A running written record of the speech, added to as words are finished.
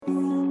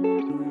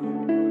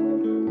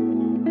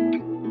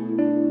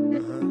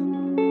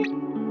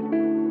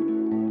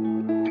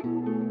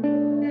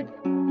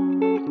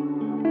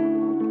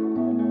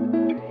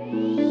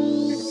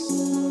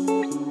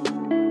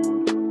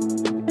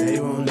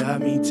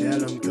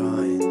till I'm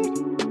gone.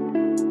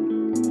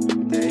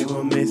 They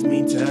won't miss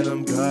me till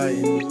I'm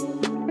gone.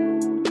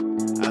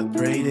 I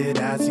pray that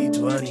I see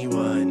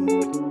 21.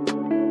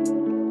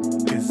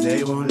 Cause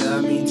they won't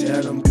love me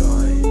till I'm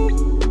gone.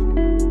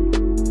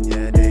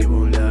 Yeah, they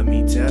won't love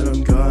me till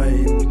I'm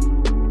gone.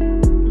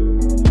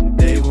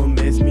 They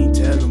won't miss me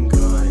till I'm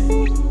gone.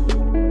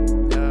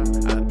 Yeah,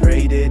 I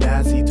pray that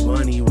I see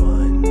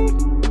 21.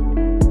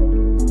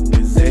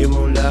 Cause they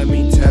won't love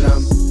me till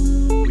I'm.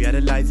 We had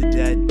the lights are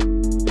dead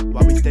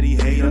while we steady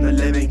hate on the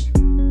living.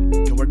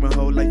 Can work my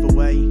whole life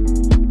away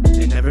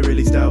and never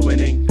really start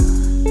winning.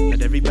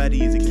 Not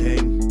everybody is a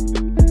king.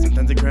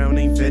 Sometimes the crown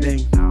ain't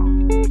fitting.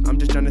 I'm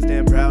just trying to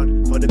stand proud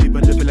for the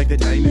people living like the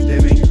time is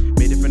dimming.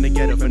 Made it from the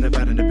ghetto, from the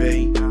bottom to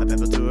bay. A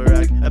pebble to a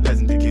rock, a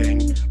peasant to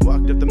king.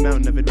 Walked up the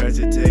mountain of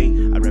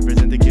adversity. I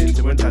represent the kids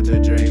who went taught to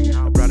dream.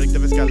 A product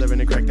of a scholar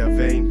in a cracked out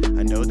vein.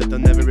 I know that they'll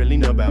never really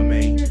know about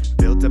me.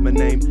 Built up a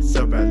name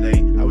so proudly.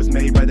 I was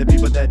made by the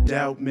people that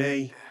doubt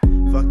me.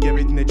 Fuck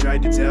everything they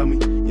tried to tell me.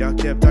 Y'all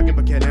kept talking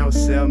but can't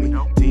outsell me.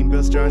 Team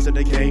built strong so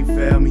they can't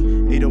fail me.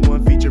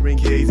 801 featuring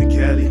Keays and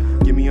Kells.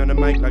 Get me on the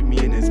mic like me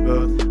in this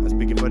booth. I'm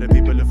speaking for the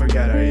people who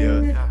forgot our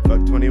youth.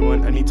 Fuck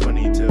 21, I need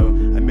 22.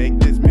 I make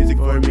this music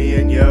for me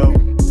and you.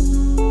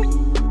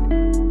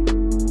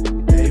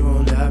 They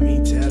won't love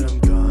me till I'm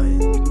gone.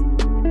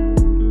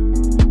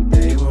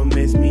 They won't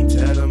miss me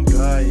till I'm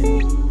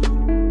gone.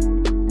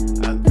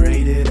 I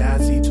pray that I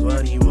see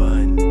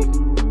 21.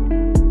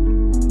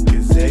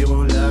 They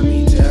won't love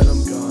me till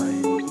I'm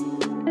gone.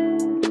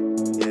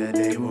 Yeah,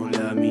 they won't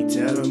love me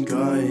till I'm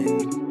gone.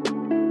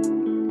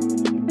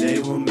 They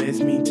won't miss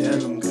me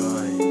till I'm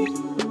gone.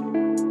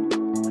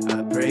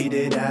 I pray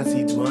that I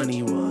see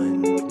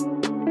 21.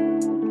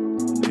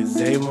 Cause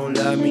they won't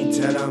love me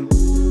till I'm.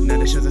 Now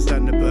the shows are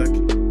starting to book.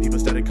 People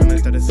started calling,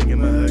 started singing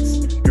my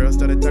hooks. Girls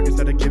started talking,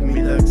 started giving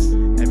me looks.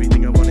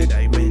 Everything I wanted,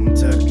 I went and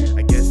took.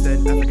 I guess that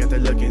I forgot to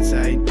look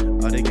inside.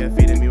 All they kept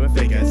feeding me with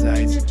fake ass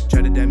lies.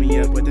 Try to dam me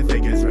up with the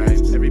fake ass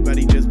rhymes.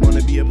 Everybody just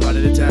wanna be a part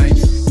of the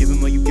times. Give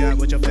them all you got,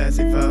 watch how fast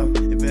they fall.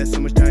 Invest so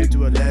much time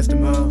to outlast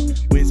them all.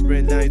 Win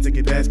sprint lines like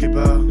a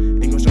basketball.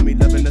 Ain't gon' show me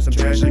love unless I'm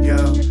trash like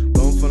go.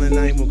 Won't fall in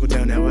line, won't go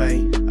down that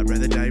way. I'd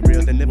rather die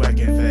real than live whack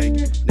and fake.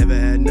 Never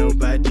had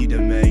nobody to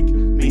make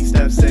me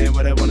stop saying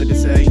what I wanted to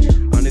say.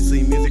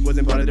 Honestly, music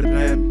wasn't part of the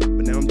plan.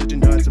 But now I'm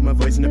touching hearts with my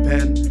voice in the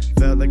pen.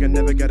 Felt like I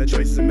never got a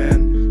choice as a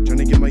man. Trying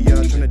to get my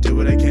yard, trying to do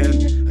what I can.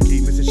 I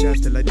keep missing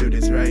shots till I do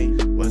this right.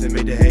 Wasn't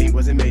made to hate,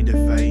 wasn't made to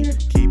fight.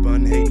 Keep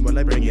on hating while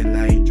I bring it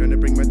light. Trying to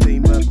bring my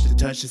team up to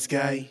touch the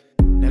sky.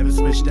 Never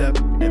switched up,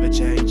 never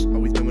changed.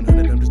 Always doing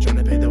 100, I'm just trying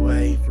to pay the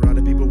way. For all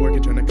the people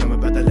working, trying to come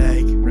up out the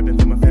lake. Ripping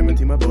for my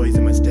family, my boys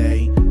in my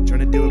state. Trying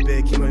to do it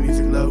big, keep my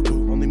music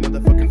local. Only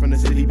motherfucker from the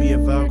city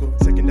being vocal.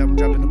 Second album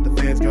dropping up, the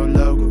fans go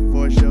local.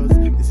 4 shows,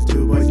 this is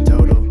 2 boys in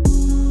total.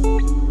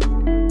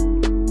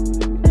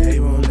 They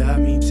won't love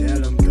me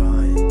till I'm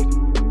gone.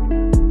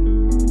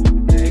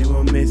 They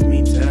won't miss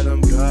me till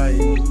I'm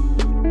gone.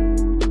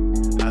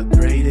 I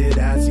pray that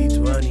I see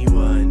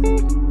 21.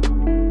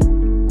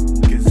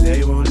 Cause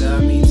they won't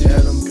love me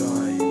till I'm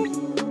gone.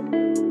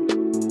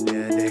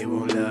 Yeah, they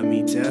won't love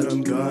me till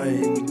I'm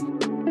gone.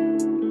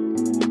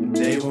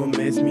 They won't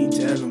miss me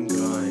till I'm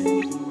gone.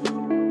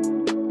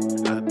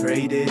 I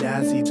pray that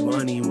I see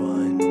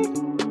 21.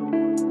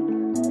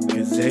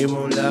 Cause they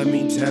won't love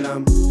me till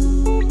I'm